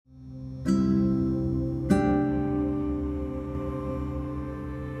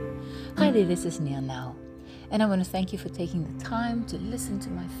Hi there, this is Nia Nell, and I want to thank you for taking the time to listen to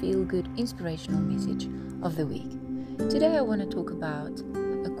my feel-good inspirational message of the week. Today I want to talk about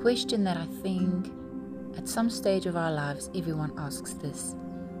a question that I think at some stage of our lives everyone asks this: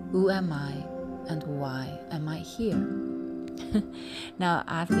 who am I and why am I here? Now,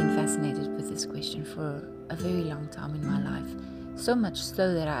 I've been fascinated with this question for a very long time in my life, so much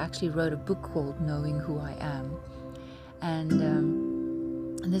so that I actually wrote a book called Knowing Who I Am.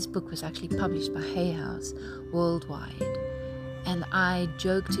 And this book was actually published by Hay House worldwide. And I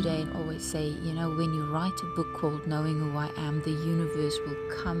joke today and always say, when you write a book called Knowing Who I Am, the universe will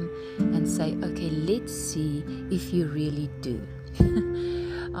come and say, okay, let's see if you really do.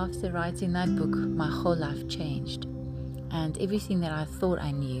 After writing that book, my whole life changed. And everything that I thought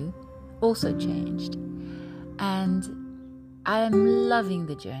I knew also changed. And I am loving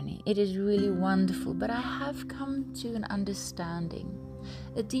the journey. It is really wonderful. But I have come to an understanding,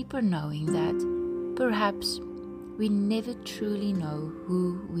 a deeper knowing that perhaps we never truly know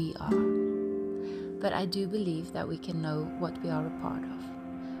who we are. But I do believe that we can know what we are a part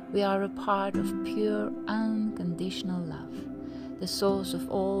of. We are a part of pure, unconditional love, the source of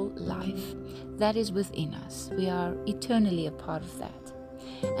all life that is within us. We are eternally a part of that.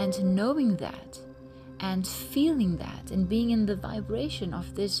 And knowing that and feeling that and being in the vibration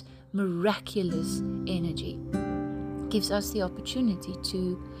of this miraculous energy gives us the opportunity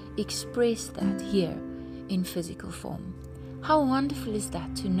to express that here in physical form. How wonderful is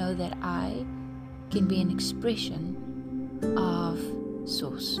that, to know that I can be an expression of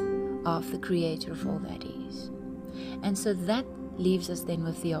Source, of the Creator of all that is. And so that leaves us then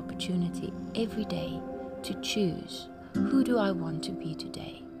with the opportunity every day to choose, who do I want to be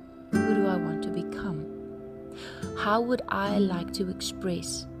today? Who do I want to become? How would I like to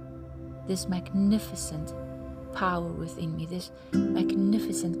express this magnificent power within me, this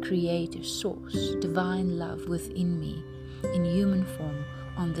magnificent creator source, divine love within me in human form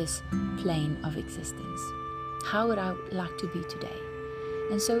on this plane of existence? How would I like to be today?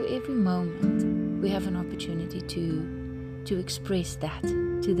 And so every moment we have an opportunity to express that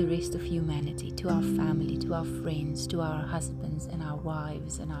to the rest of humanity, to our family, to our friends, to our husbands and our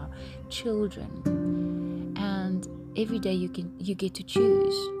wives and our children. And every day you get to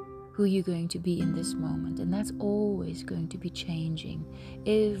choose who you're going to be in this moment, and that's always going to be changing.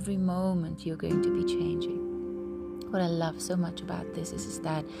 Every moment you're going to be changing. What I love so much about this is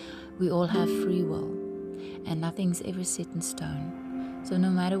that we all have free will, and nothing's ever set in stone. So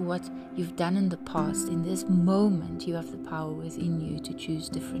no matter what you've done in the past, in this moment you have the power within you to choose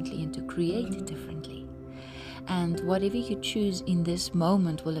differently and to create differently. And whatever you choose in this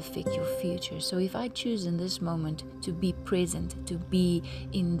moment will affect your future. So if I choose in this moment to be present, to be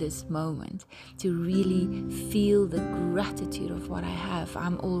in this moment, to really feel the gratitude of what I have,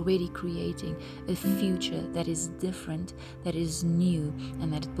 I'm already creating a future that is different, that is new,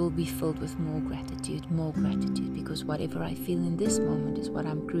 and that it will be filled with more gratitude, because whatever I feel in this moment is what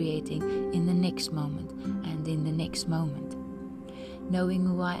I'm creating in the next moment and in the next moment. Knowing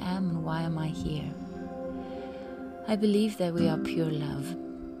who I am and why am I here? I believe that we are pure love,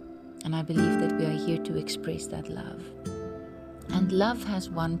 and I believe that we are here to express that love. And love has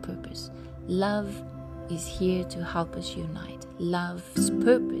one purpose. Love is here to help us unite. Love's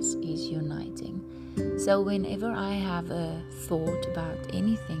purpose is uniting. So whenever I have a thought about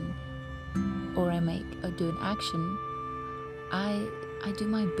anything, or I do an action, I do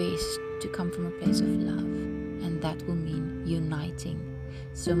my best to come from a place of love, and that will mean uniting.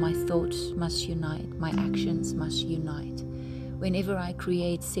 So my thoughts must unite, my actions must unite. Whenever I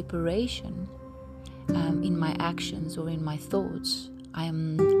create separation in my actions or in my thoughts,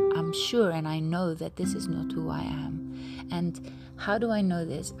 I'm sure and I know that this is not who I am. And how do I know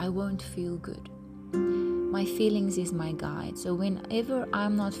this? I won't feel good. My feelings is my guide. So whenever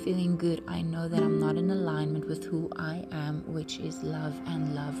I'm not feeling good, I know that I'm not in alignment with who I am, which is love,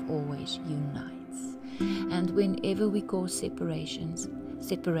 and love always unites. And whenever we cause separation,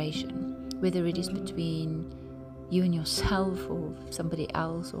 whether it is between you and yourself or somebody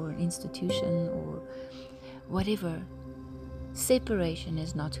else or an institution or whatever, separation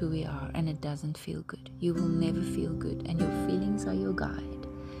is not who we are, and it doesn't feel good. You will never feel good, and your feelings are your guide.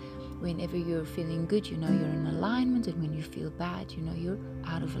 Whenever you're feeling good, you know you're in alignment, and when you feel bad, you know you're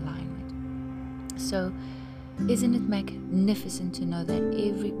out of alignment. So isn't it magnificent to know that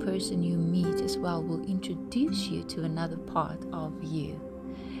every person you meet as well will introduce you to another part of you,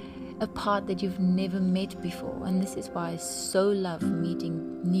 a part that you've never met before? And this is why I so love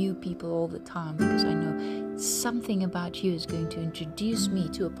meeting new people all the time, because I know something about you is going to introduce me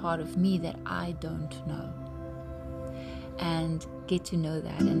to a part of me that I don't know. and get to know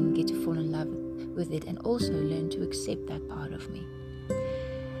that and get to fall in love with it, and also learn to accept that part of me.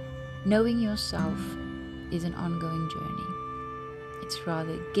 Knowing yourself is an ongoing journey. It's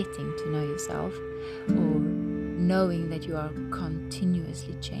rather getting to know yourself, or knowing that you are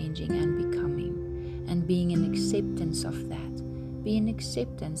continuously changing and becoming, and being in acceptance of that. Be in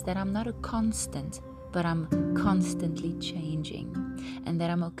acceptance that I'm not a constant, but I'm constantly changing, and that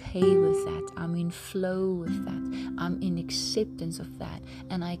I'm okay with that. I'm in flow with that. I'm in acceptance of that,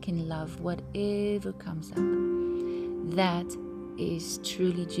 and I can love whatever comes up. That is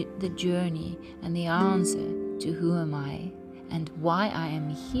truly the journey and the answer to who am I and why I am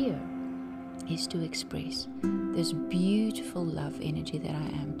here, is to express this beautiful love energy that I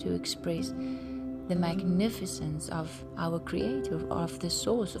am, to express the magnificence of our Creator, of the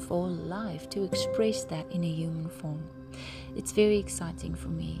source of all life, to express that in a human form. It's very exciting for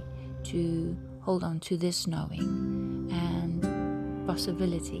me to hold on to this knowing and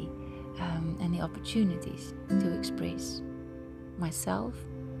possibility and the opportunities to express myself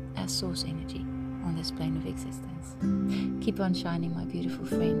as source energy on this plane of existence. Keep on shining, my beautiful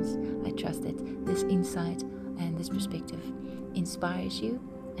friends. I trust that this insight and this perspective inspires you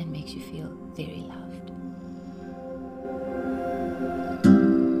and makes you feel very loved.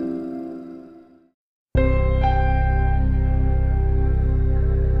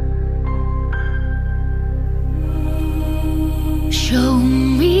 Show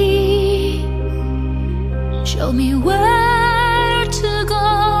me where to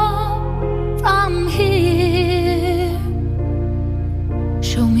go from here.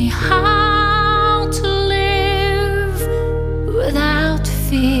 Show me how to live without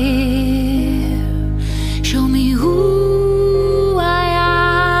fear. Show me who I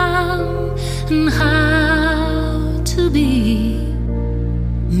am and how to be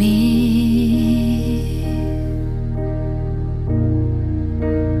me.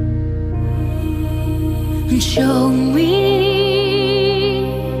 And show me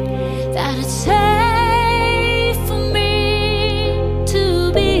that it's safe for me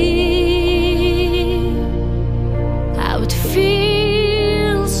to be how it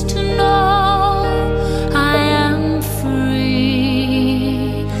feels to know I am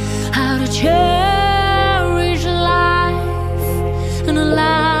free, how to cherish life and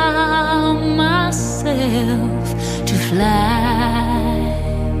allow myself to fly.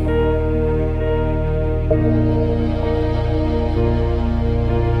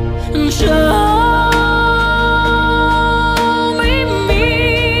 And show me me.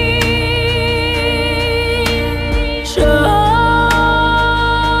 Show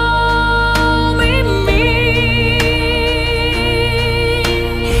me me.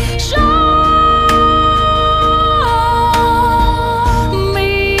 Show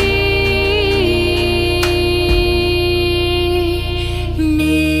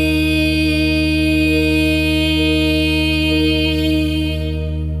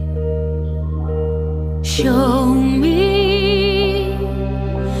Show me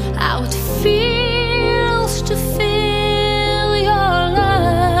how it feels to feel your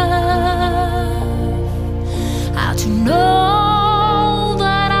love, how to know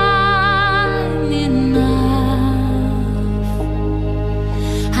that I'm enough,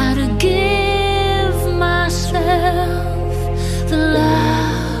 how to give myself the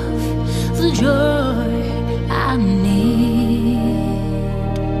love, the joy I need.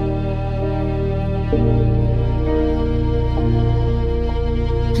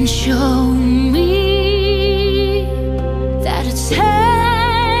 And show me that it's safe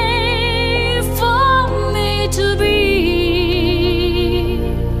for me to be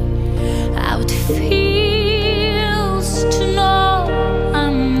how it feels to know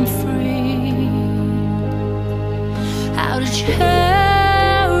I'm free, how to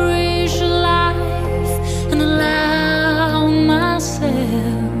cherish life and allow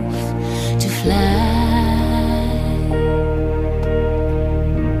myself to fly.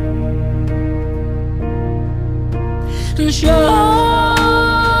 And show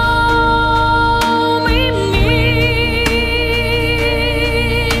me me.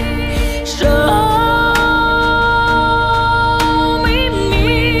 Show me me.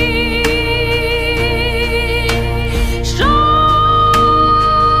 Show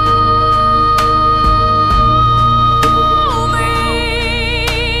me.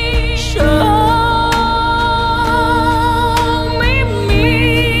 Show me me.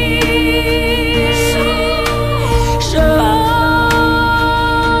 Show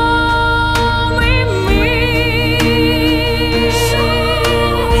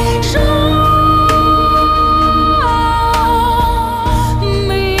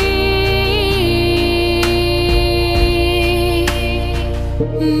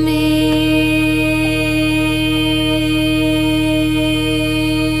me.